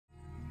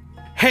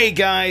Hey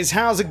guys,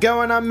 how's it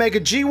going? I'm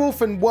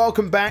MegaGWolf and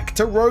welcome back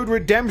to Road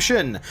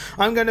Redemption.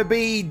 I'm going to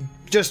be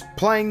just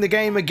playing the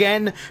game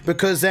again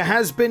because there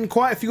has been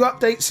quite a few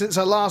updates since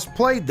I last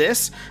played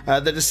this.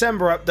 The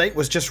December update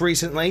was just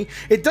recently.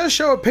 It does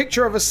show a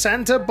picture of a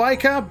Santa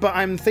biker, but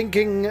I'm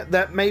thinking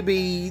that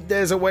maybe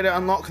there's a way to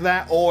unlock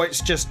that, or it's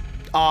just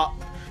art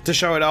to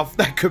show it off.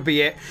 That could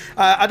be it.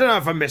 I don't know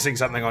if I'm missing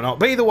something or not,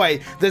 but either way,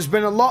 there's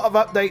been a lot of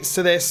updates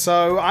to this,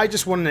 so I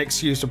just want an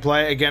excuse to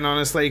play it again,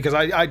 honestly, because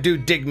I do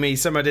dig me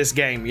some of this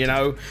game, you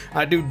know?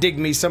 I do dig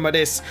me some of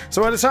this.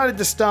 So I decided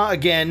to start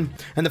again,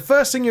 and the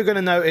first thing you're going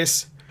to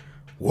notice,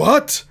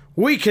 what?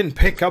 We can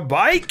pick a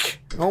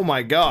bike? Oh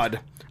my god.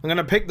 I'm going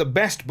to pick the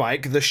best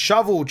bike, the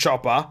shovel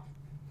chopper,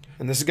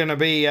 and this is going to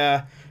be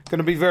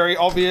very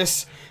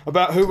obvious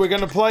about who we're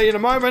going to play in a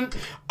moment.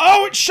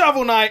 Oh, it's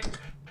Shovel Knight!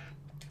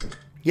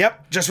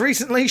 Yep, just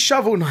recently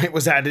Shovel Knight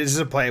was added as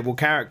a playable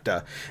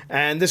character,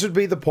 and this would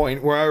be the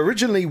point where I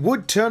originally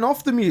would turn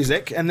off the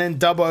music and then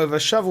dub over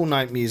Shovel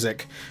Knight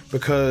music,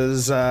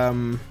 because,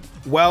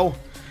 well,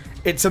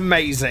 it's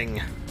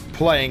amazing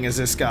playing as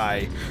this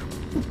guy.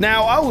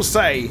 Now, I will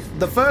say,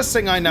 the first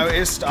thing I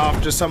noticed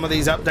after some of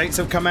these updates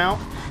have come out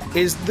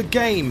is the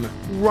game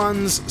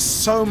runs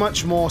so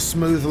much more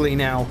smoothly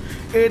now.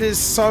 It is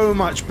so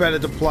much better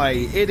to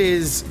play. It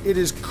is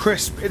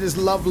crisp, it is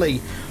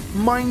lovely.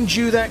 Mind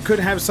you, that could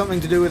have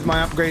something to do with my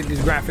upgraded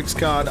graphics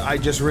card, I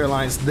just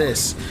realized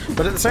this.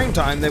 But at the same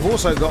time, they've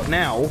also got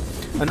now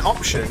an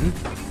option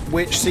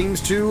which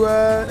seems to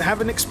have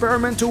an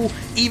experimental,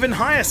 even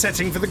higher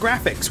setting for the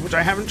graphics, which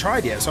I haven't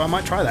tried yet, so I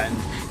might try that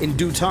in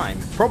due time.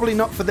 Probably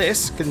not for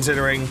this,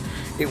 considering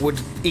it would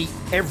eat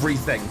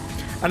everything.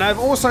 And I've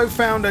also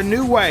found a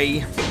new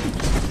way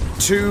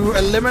to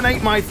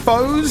eliminate my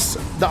foes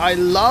that I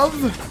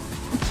love.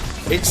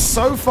 It's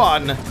so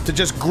fun to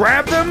just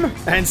grab them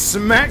and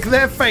smack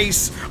their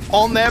face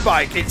on their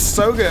bike. It's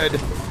so good.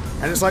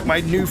 And it's like my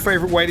new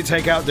favorite way to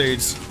take out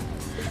dudes.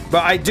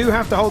 But I do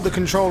have to hold the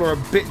controller a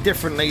bit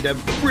differently to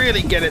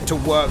really get it to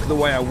work the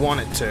way I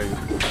want it to.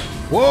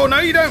 Whoa, no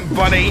you don't,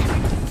 buddy.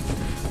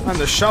 I'm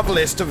the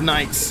shovelist of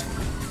knights.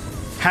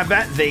 Have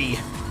at thee.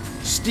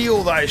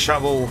 Steal thy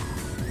shovel.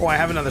 Oh, I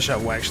have another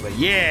shovel, actually.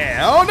 Yeah.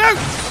 Oh,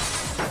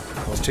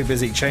 no! I was too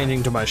busy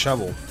changing to my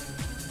shovel.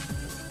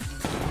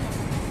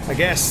 I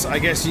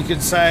guess you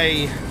could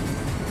say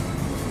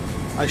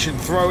I should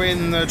throw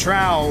in the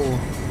trowel.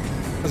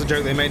 That's a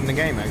joke they made in the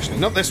game, actually.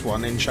 Not this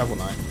one, in Shovel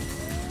Knight.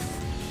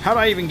 How did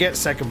I even get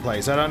second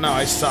place? I don't know,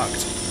 I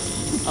sucked.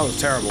 I was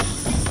terrible.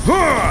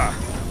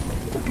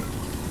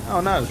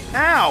 Oh no.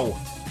 Ow!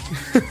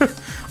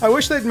 I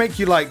wish they'd make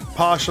you, like,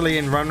 partially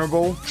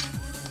invulnerable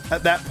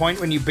at that point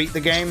when you beat the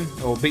game,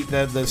 or beat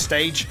the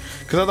stage,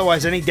 because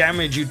otherwise any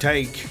damage you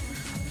take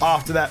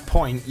after that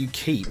point you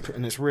keep,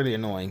 and it's really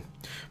annoying.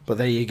 But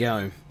there you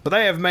go. But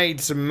they have made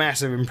some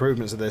massive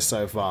improvements to this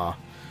so far.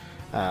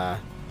 A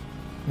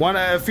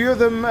few of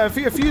them, a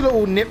few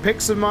little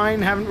nitpicks of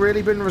mine haven't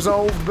really been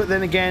resolved, but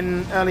then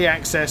again, early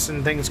access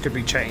and things could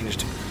be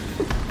changed,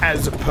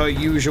 as per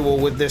usual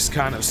with this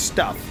kind of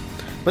stuff.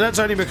 But that's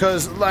only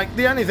because, like,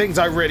 the only things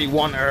I really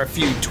want are a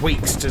few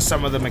tweaks to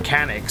some of the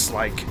mechanics,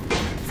 like,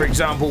 for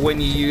example, when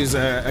you use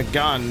a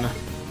gun,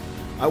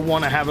 I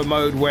want to have a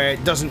mode where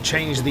it doesn't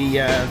change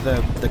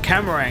the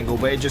camera angle,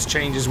 but it just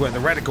changes where the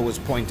reticle is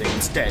pointing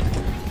instead.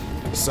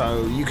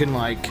 So you can,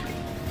 like,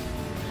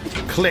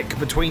 click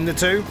between the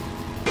two.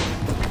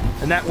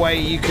 And that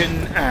way you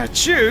can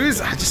choose.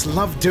 I just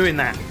love doing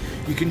that.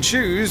 You can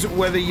choose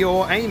whether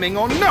you're aiming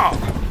or not.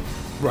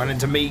 Run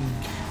into me,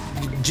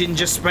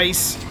 ginger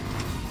space.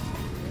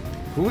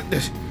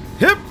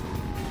 Hip!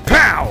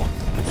 Pow!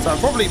 So I've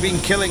probably been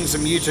killing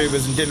some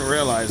YouTubers and didn't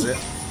realize it.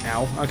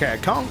 Ow. Okay, I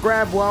can't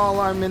grab while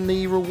I'm in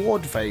the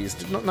reward phase.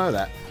 Did not know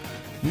that.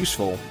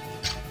 Useful.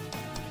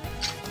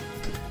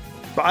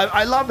 But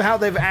I love how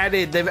they've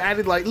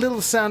added like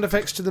little sound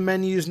effects to the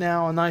menus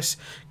now. A nice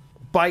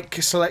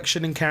bike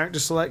selection and character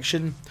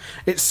selection.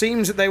 It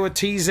seems that they were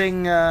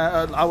teasing,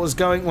 I was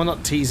going, well,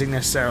 not teasing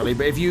necessarily,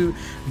 but if you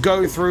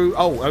go through,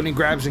 oh, only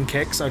grabs and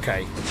kicks,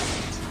 okay.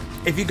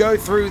 If you go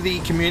through the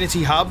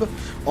community hub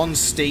on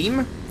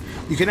Steam,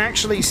 you can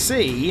actually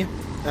see,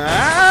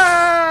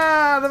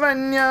 the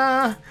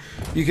Vanya!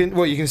 You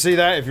can see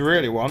that if you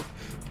really want,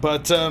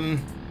 but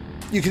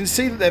you can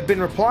see that they've been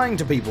replying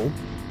to people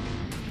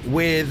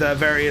with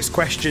various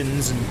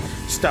questions and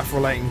stuff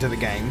relating to the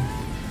game,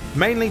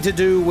 mainly to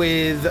do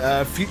with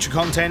future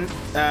content,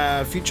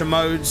 future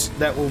modes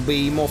that will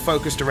be more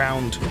focused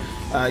around,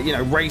 you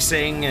know,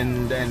 racing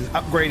and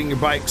upgrading your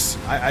bikes.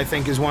 I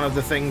think is one of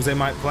the things they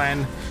might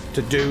plan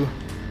to do,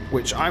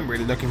 which I'm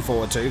really looking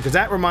forward to, because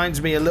that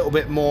reminds me a little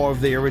bit more of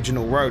the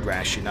original Road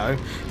Rash, you know?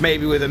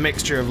 Maybe with a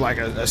mixture of, like,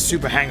 a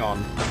super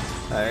hang-on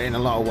in a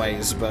lot of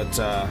ways, but,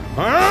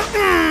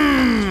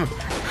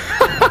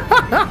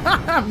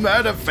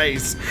 murder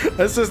face!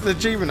 That's just the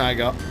achievement I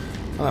got.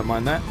 I don't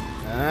mind that.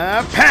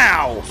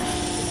 Pow!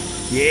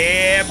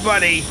 Yeah,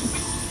 buddy!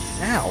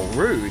 Ow,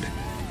 rude.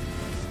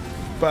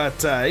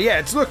 But yeah,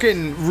 it's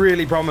looking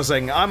really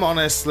promising. I'm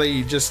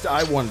honestly just,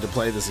 I wanted to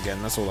play this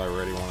again. That's all I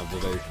really wanted to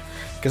do.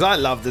 Because I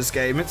love this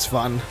game. It's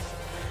fun.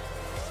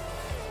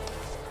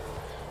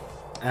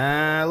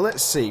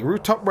 Let's see.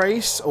 Rooftop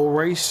race or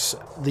race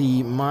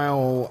the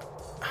Mile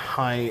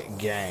High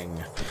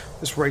Gang.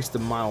 Let's race the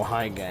Mile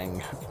High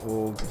Gang.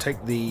 We'll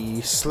take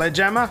the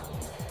sledgehammer.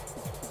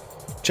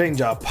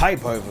 Change our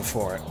pipe over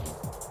for it.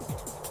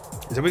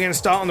 So we're going to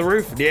start on the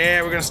roof?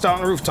 Yeah, we're going to start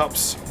on the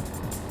rooftops.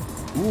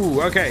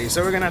 Ooh, okay,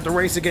 so we're gonna have to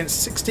race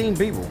against 16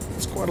 people.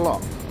 That's quite a lot.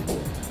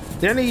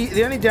 The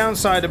only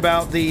downside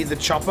about the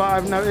chopper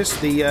I've noticed,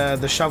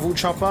 the shovel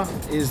chopper,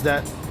 is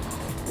that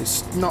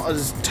it's not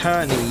as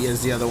turny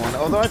as the other one.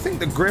 Although I think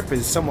the grip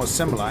is somewhat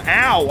similar.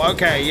 Ow!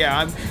 Okay,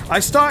 yeah,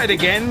 I started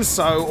again,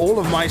 so all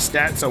of my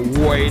stats are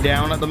way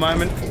down at the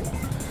moment.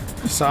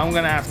 So I'm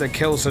gonna have to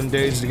kill some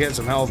dudes to get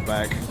some health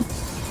back.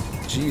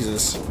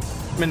 Jesus,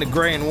 I'm in the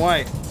grey and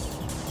white.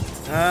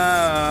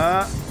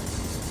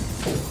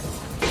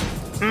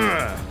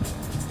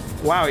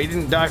 Wow, he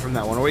didn't die from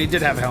that one. Or he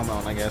did have a helmet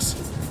on, I guess.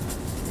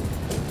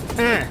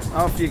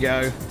 Off you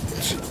go.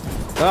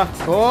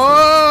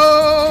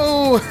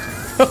 Oh!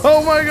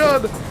 Oh my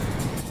god!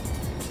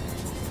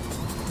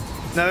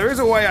 Now, there is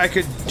a way I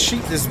could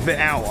cheat this bit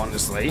out,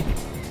 honestly.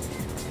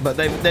 But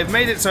they've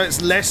made it so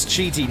it's less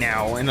cheaty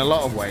now in a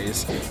lot of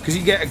ways. Because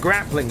you get a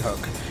grappling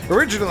hook.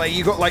 Originally,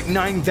 you got like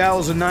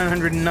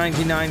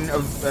 9,999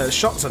 of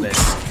shots of this.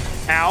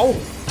 Ow!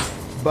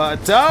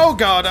 But, oh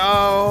god,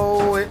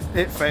 oh,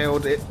 it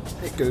failed, it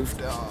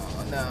goofed,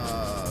 oh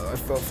no, I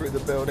fell through the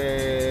building.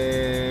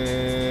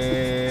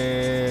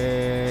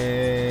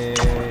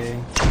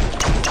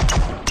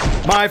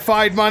 My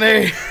fight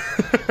money!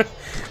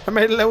 I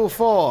made it level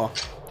 4.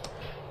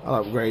 I'll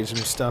upgrade some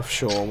stuff,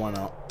 sure, why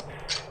not?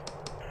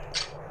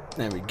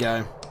 There we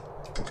go.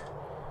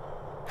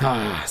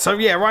 So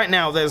yeah, right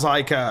now there's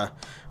like a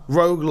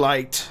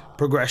roguelite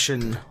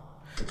progression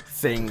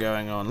thing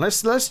going on.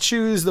 Let's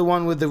choose the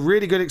one with the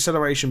really good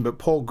acceleration but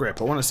poor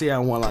grip. I want to see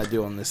how well I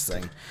do on this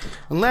thing.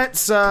 And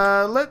let's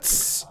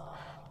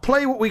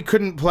play what we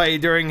couldn't play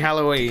during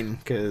Halloween,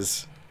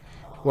 because,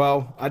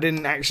 well, I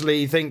didn't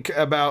actually think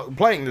about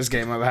playing this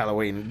game over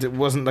Halloween. It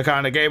wasn't the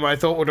kind of game I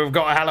thought would have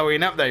got a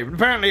Halloween update, but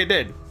apparently it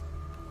did.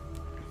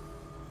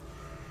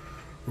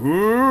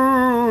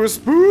 Ooh,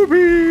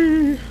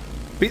 spoopy!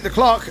 Beat the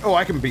clock. Oh,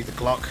 I can beat the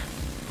clock.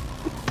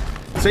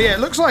 So yeah, it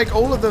looks like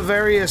all of the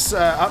various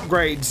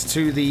upgrades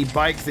to the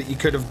bike that you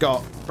could have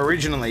got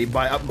originally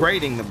by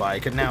upgrading the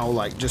bike are now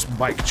like just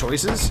bike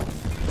choices,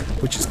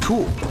 which is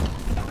cool.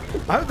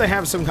 I hope they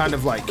have some kind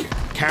of like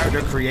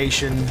character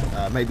creation,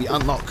 maybe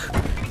unlock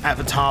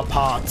avatar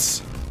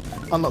parts,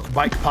 unlock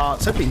bike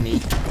parts. That'd be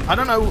neat. I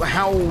don't know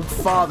how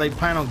far they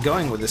plan on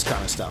going with this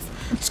kind of stuff.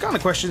 It's kind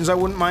of questions I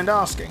wouldn't mind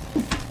asking.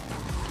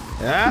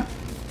 Yeah.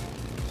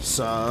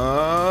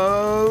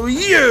 So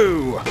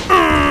you.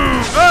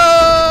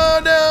 Oh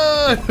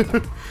no!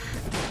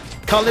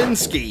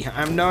 Kolinsky. I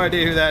have no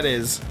idea who that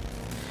is.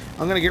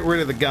 I'm gonna get rid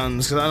of the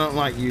guns because I don't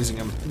like using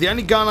them. The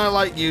only gun I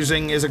like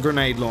using is a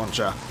grenade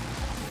launcher.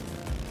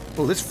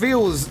 Oh, this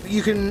feels.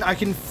 I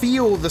can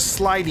feel the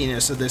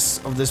slidiness of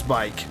this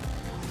bike.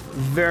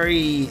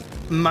 Very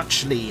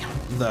muchly,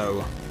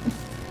 though.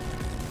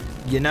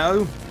 You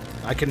know,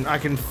 I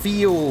can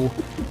feel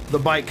the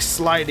bike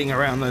sliding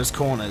around those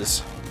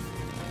corners.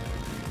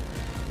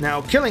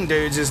 Now, killing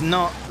dudes is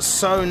not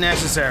so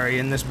necessary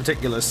in this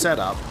particular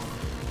setup,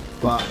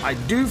 but I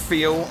do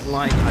feel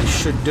like I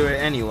should do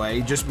it anyway,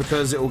 just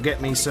because it will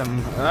get me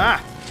some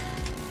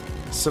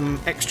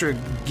extra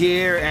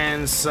gear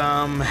and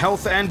some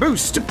health and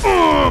boost.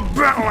 Oh,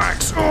 battle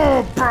axe!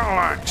 Oh, battle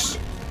axe!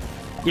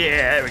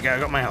 Yeah, there we go.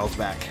 Got my health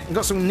back. And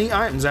got some neat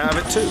items out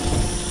of it too.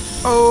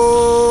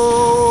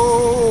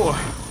 Oh,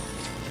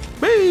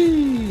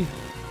 whee!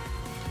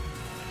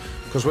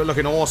 Because we're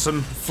looking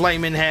awesome,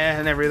 flaming hair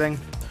and everything.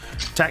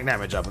 Attack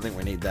damage up, I think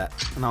we need that.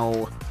 And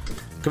I'll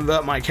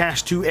convert my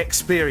cash to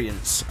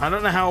experience. I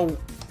don't know how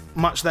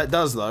much that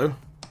does, though.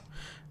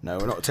 No,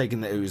 we're not taking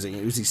the Uzi.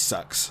 Uzi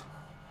sucks.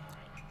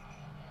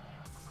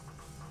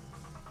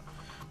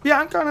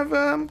 Yeah, I'm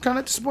kind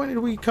of disappointed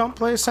we can't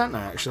play as Santa,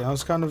 actually. I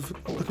was kind of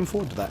looking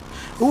forward to that.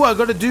 Ooh, I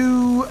got to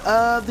do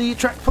the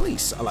track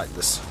police. I like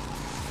this.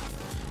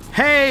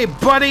 Hey,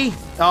 buddy!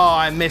 Oh,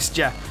 I missed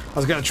you. I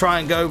was going to try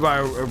and go by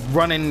a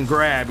run and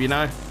grab, you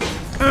know?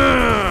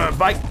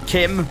 Bye,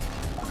 Kim.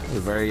 A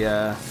very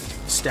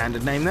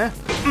standard name there.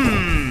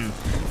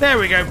 There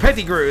we go,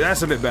 Pettigrew.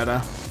 That's a bit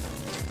better.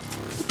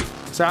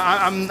 So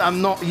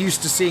I'm not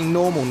used to seeing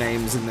normal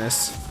names in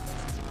this.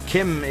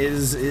 Kim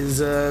is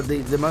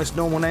the most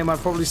normal name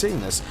I've probably seen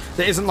in this.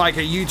 There isn't like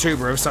a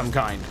YouTuber of some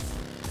kind.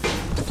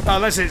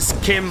 Unless it's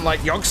Kim, like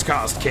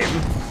Yogscast Kim.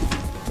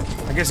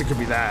 I guess it could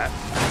be that.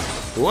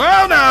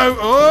 Well, no!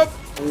 Oh!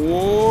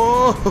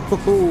 Whoa!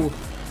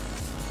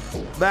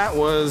 That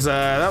was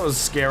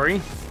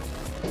scary.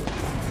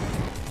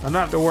 I don't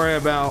have to worry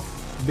about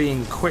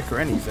being quick or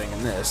anything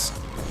in this.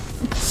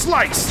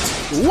 Sliced!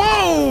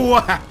 Whoa!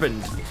 What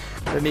happened?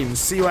 I didn't even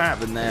see what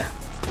happened there.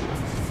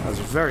 That was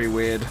very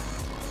weird.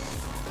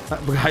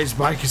 That guy's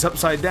bike is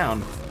upside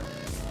down.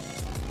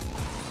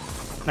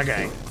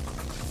 Okay.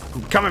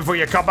 I'm coming for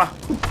you, copper.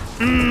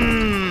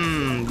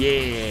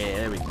 Yeah,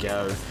 there we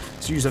go.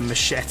 Let's use a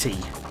machete.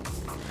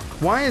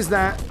 Why is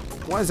that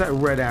a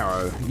red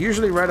arrow?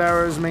 Usually red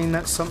arrows mean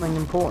that's something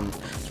important.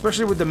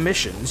 Especially with the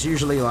missions,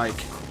 usually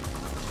like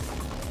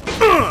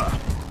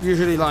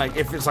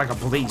if it's like a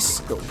police,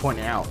 it'll point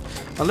it out.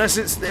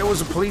 Unless there was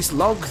a police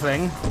log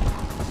thing.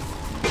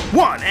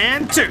 1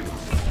 and 2.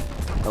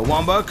 A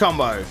wombo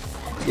combo.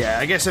 Yeah,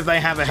 I guess if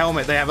they have a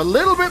helmet, they have a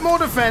little bit more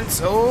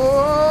defense.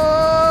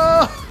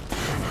 Oh!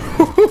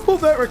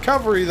 That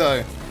recovery,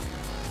 though.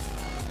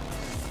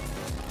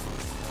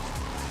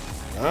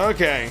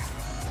 Okay.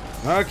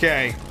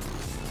 Okay.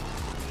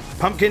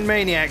 Pumpkin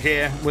Maniac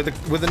here with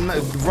a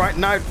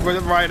Night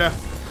Rider.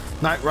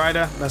 Night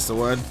Rider, that's the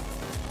word.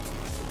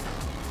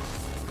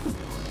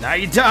 No,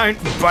 you don't,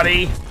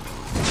 buddy.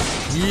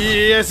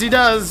 Yes, he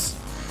does.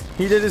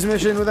 He did his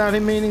mission without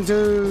him meaning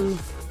to.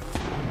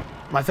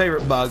 My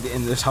favorite bug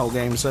in this whole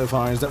game so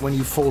far is that when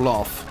you fall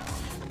off,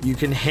 you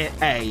can hit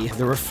A,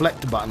 the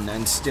reflect button,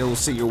 and still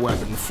see your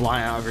weapon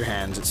fly out of your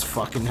hands. It's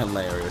fucking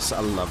hilarious.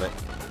 I love it.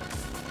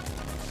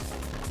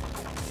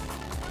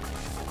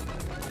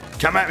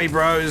 Come at me,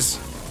 bros.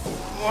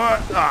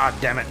 What? Ah,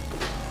 damn it.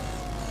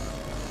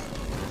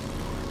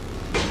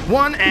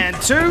 1 and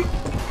 2.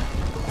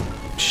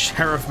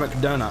 Sheriff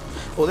McDonough.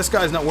 Well, this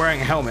guy's not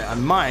wearing a helmet. I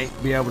might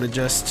be able to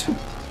just...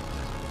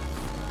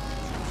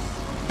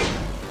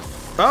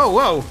 Oh,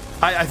 whoa.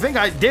 I think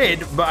I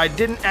did, but I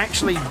didn't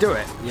actually do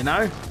it, you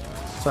know?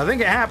 So I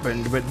think it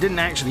happened, but it didn't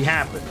actually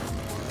happen.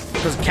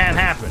 Because it can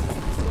happen.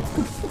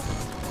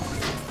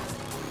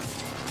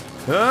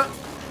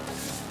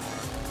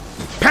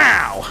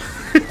 Pow!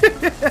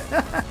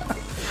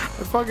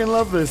 I fucking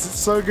love this. It's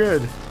so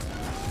good.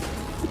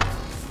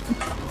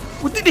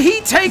 Well, did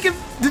he take him?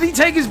 Did he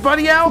take his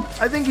buddy out?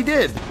 I think he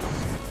did.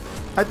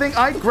 I think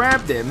I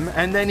grabbed him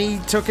and then he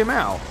took him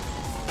out.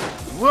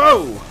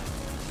 Whoa!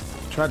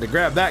 Tried to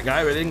grab that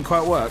guy, but it didn't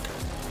quite work.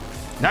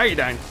 No, you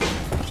don't.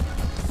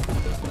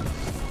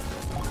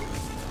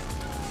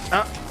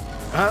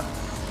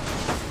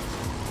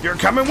 You're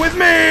coming with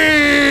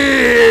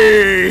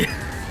me!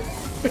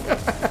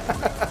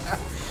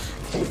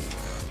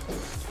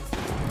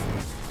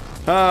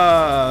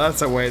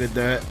 That's a way to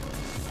do it.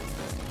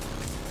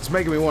 It's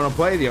making me want to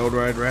play the old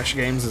Road Rash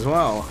games as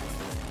well.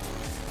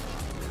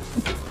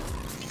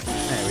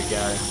 There we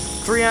go.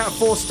 3 out of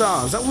 4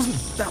 stars. That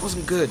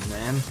wasn't good,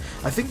 man.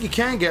 I think you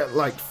can get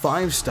like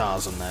 5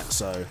 stars on that,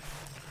 so.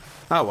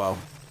 Oh well.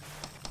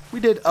 We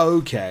did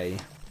okay.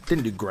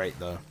 Didn't do great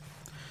though.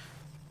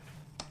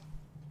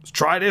 Let's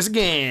try this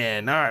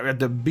again. Alright, we have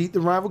to beat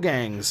the rival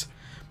gangs.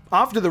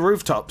 After the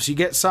rooftops, you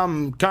get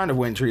some kind of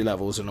wintry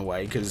levels in a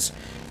way, because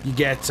you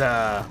get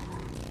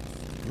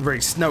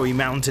very snowy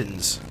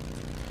mountains.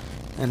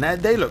 And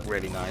they look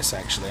really nice,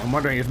 actually. I'm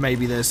wondering if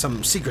maybe there's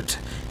some secret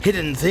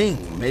hidden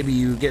thing. Maybe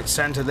you get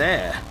Santa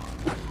there.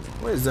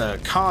 Where's the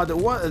car?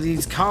 What are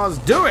these cars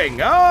doing?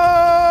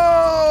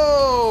 Oh!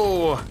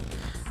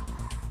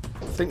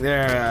 I think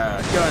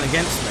they're going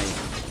against me.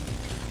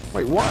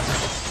 Wait, what?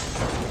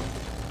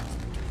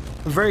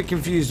 I'm very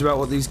confused about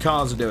what these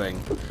cars are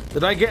doing.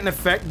 Did I get an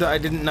effect that I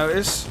didn't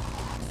notice?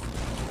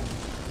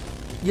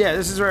 Yeah,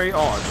 this is very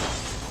odd.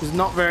 It's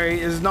not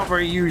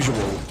very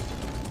usual.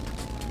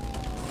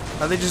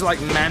 Are they just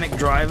like manic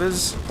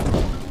drivers?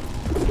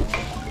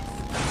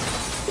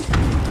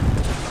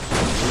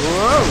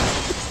 Whoa!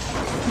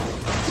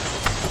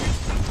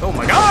 Oh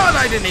my god,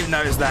 I didn't even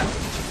notice that.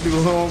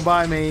 Oh,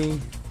 by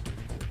me.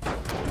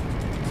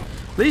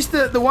 At least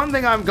the one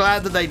thing I'm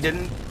glad that they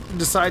didn't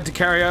decide to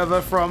carry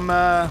over from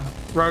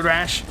Road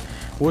Rash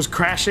was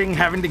crashing,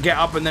 having to get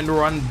up and then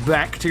run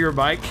back to your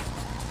bike.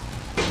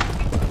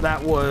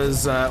 That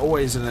was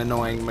always an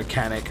annoying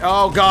mechanic.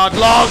 Oh god,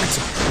 logged!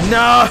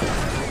 No!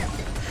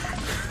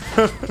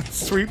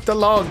 Sweep the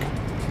log.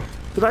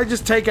 Did I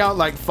just take out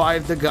like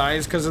 5 the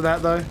guys because of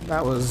that though?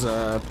 That was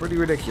pretty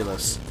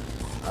ridiculous.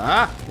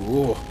 Ah!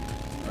 Ooh.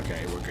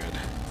 Okay, we're good.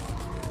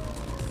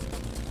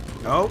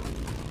 Oh.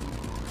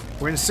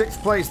 We're in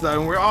 6th place though,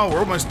 and we're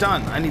almost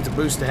done. I need to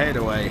boost ahead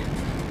away.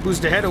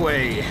 Boost ahead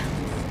away.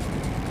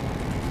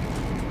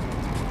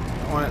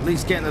 I want to at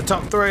least get in the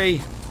top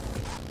 3.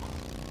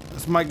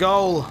 That's my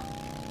goal.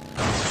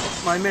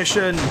 My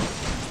mission.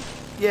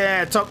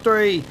 Yeah, top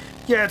 3.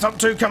 Yeah, top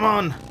 2, come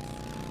on.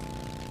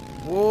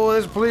 Whoa,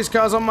 there's police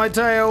cars on my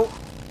tail.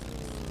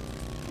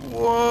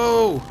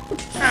 Whoa.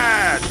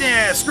 Ah,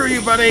 yeah, screw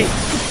you, buddy.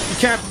 You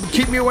can't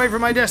keep me away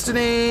from my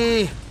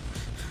destiny.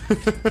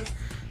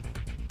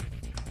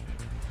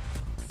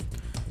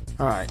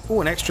 Alright.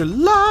 Oh, an extra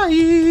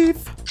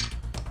life.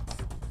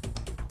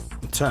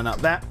 Turn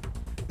up that.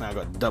 Now I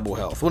got double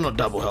health. Well, not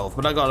double health,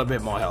 but I got a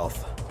bit more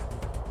health.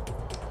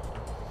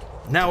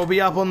 Now we'll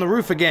be up on the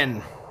roof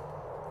again.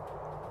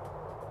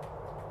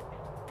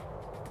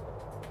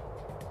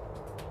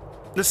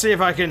 Let's see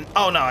if I can...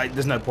 Oh, no,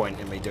 there's no point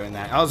in me doing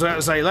that. I was about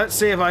to say, let's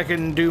see if I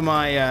can do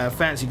my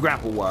fancy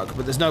grapple work,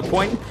 but there's no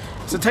point.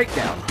 It's a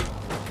takedown.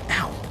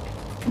 Ow.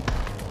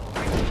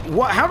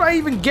 What? How do I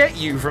even get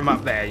you from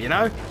up there, you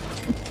know?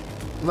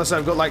 Unless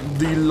I've got, like,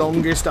 the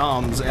longest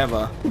arms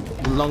ever.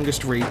 The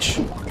longest reach.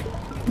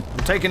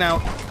 I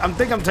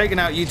think I'm taking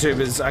out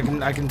YouTubers.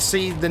 I can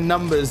see the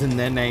numbers in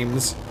their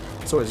names.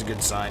 It's always a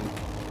good sign.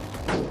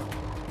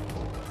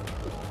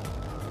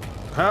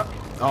 Huh?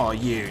 Oh,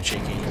 you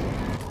cheeky.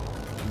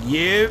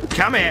 You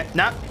come here.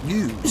 No,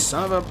 you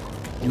son of a.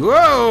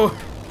 Whoa!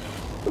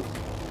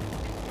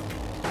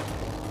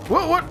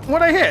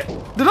 What I hit?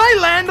 Did I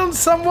land on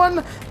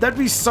someone? That'd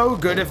be so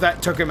good if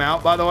that took him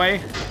out, by the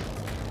way.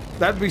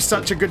 That'd be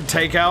such a good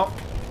takeout.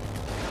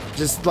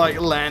 Just like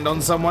land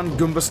on someone,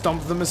 Goomba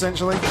stomp them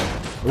essentially.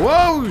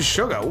 Whoa,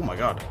 sugar! Oh my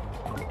god.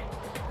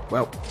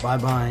 Well, bye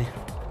bye.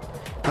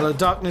 Hello,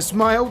 darkness,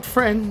 my old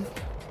friend.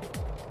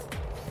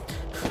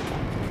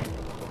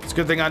 It's a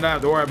good thing I don't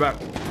have to worry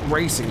about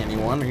racing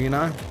anyone, you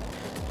know?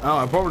 Oh,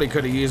 I probably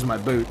could have used my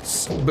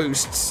boots.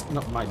 Boosts.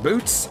 Not my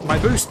boots. My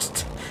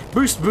boosts.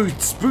 Boost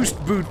boots.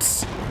 Boost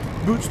boots.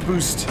 Boots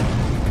boost.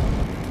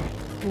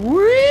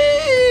 Whee!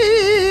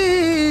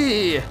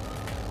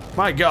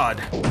 My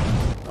god.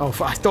 Oh,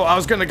 I thought I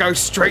was going to go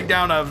straight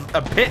down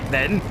a pit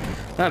then.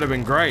 That'd have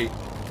been great.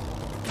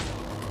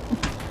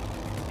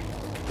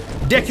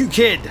 Deku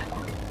Kid.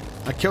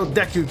 I killed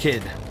Deku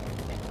Kid.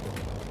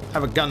 I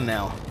have a gun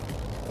now.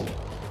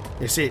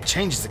 You see, it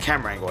changes the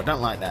camera angle. I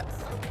don't like that.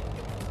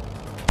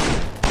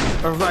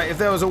 Or like, if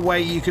there was a way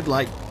you could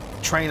like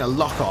train a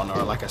lock-on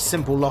or like a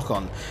simple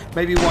lock-on,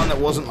 maybe one that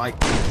wasn't like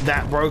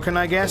that broken,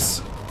 I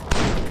guess.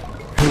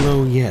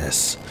 Hello,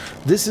 yes.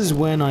 This is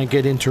when I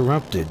get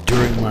interrupted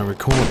during my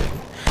recording,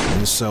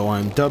 and so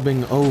I'm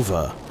dubbing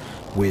over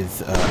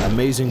with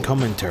amazing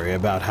commentary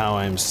about how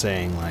I'm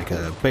saying like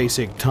a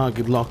basic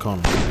target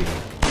lock-on would be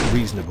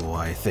reasonable,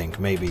 I think.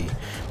 Maybe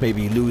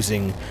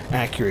losing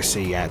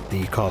accuracy at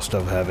the cost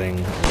of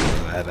having,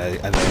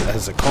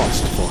 as a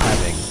cost for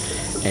having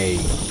a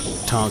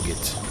target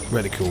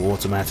reticle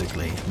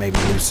automatically. Maybe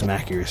lose some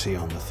accuracy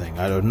on the thing.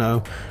 I don't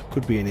know.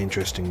 Could be an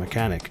interesting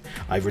mechanic.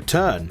 I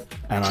return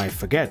and I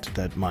forget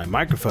that my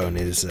microphone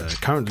is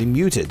currently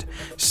muted,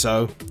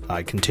 so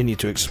I continue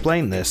to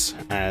explain this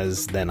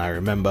as then I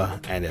remember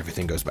and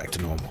everything goes back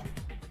to normal.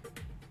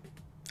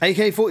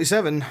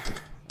 AK-47.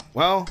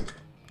 Well,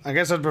 I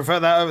guess I'd prefer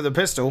that over the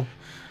pistol.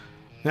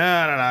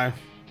 I don't know.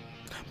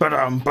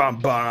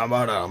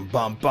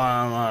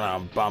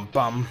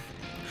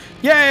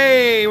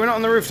 Yay! We're not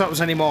on the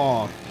rooftops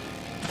anymore.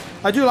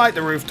 I do like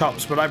the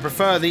rooftops, but I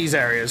prefer these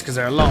areas because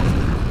they're a lot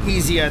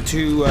easier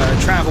to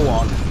travel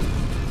on.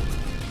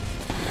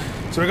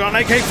 So we got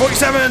an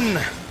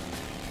AK-47!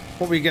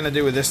 What are we going to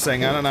do with this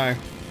thing? I don't know.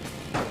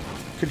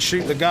 Could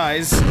shoot the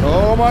guys.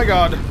 Oh my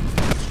god.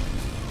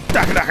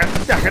 Daka daka,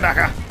 daka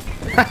daka.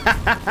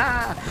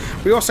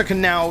 We also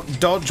can now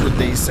dodge with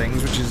these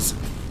things, which is...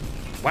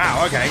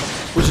 Wow, okay.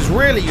 Which is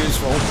really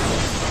useful.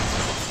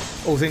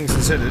 All things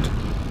considered.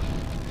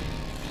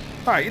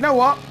 Alright, you know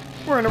what?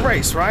 We're in a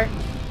race, right?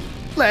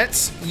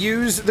 Let's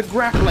use the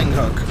grappling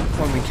hook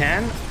when we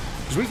can,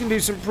 because we can do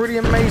some pretty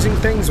amazing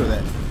things with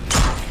it.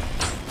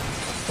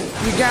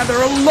 You gather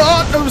a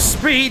lot of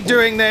speed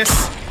doing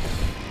this,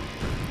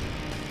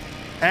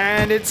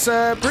 and it's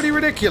pretty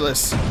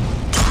ridiculous.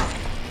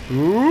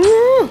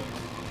 Ooh!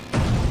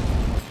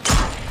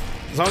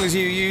 As long as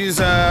you use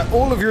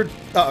all of your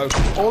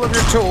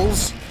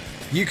tools,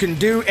 you can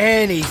do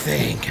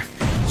anything.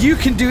 You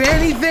can do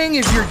anything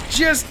if you're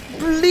just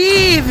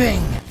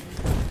believing.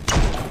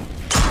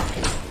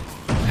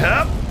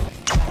 Hup.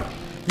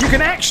 You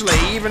can actually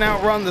even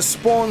outrun the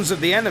spawns of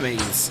the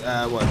enemies.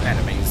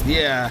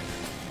 The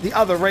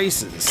other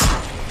races.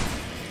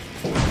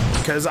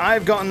 Because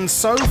I've gotten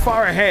so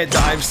far ahead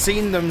that I've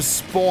seen them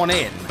spawn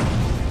in.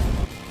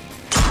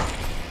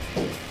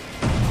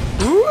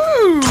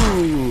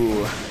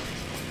 Ooh!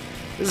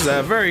 This is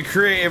a very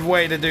creative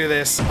way to do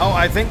this. Oh,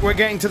 I think we're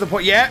getting to the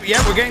point. Yeah,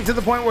 we're getting to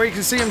the point where you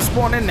can see them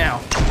spawn in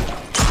now.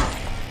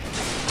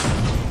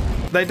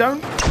 They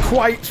don't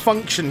quite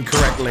function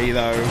correctly,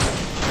 though,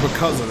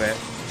 because of it.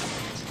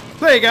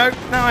 There you go.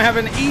 Now I have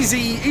an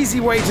easy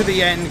way to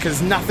the end,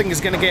 because nothing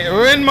is going to get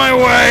in my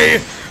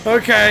way.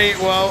 Okay,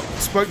 well,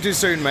 spoke too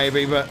soon,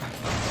 maybe, but...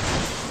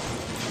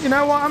 You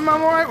know what? I'm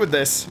alright with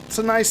this. It's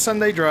a nice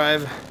Sunday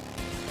drive.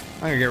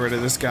 I'm going to get rid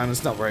of this gun.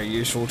 It's not very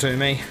useful to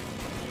me.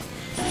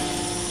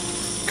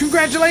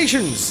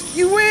 Congratulations!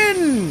 You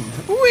win!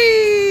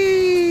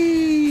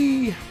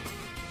 Whee!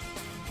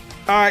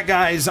 Alright,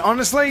 guys.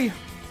 Honestly...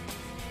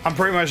 I'm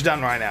pretty much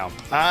done right now.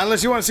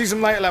 Unless you want to see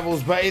some later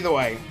levels, but either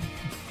way,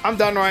 I'm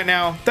done right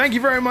now. Thank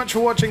you very much for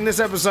watching this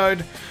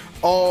episode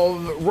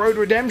of Road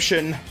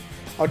Redemption.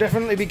 I'll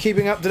definitely be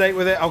keeping up to date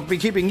with it. I'll be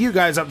keeping you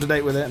guys up to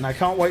date with it, and I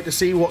can't wait to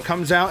see what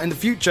comes out in the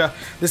future.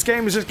 This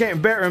game is just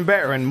getting better and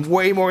better and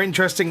way more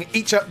interesting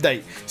each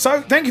update.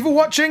 So, thank you for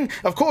watching.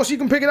 Of course, you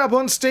can pick it up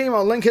on Steam.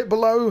 I'll link it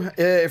below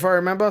if I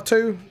remember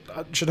to.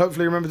 I should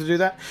hopefully remember to do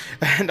that.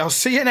 And I'll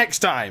see you next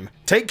time.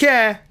 Take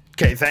care.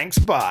 Okay, thanks.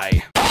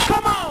 Bye.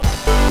 Come on!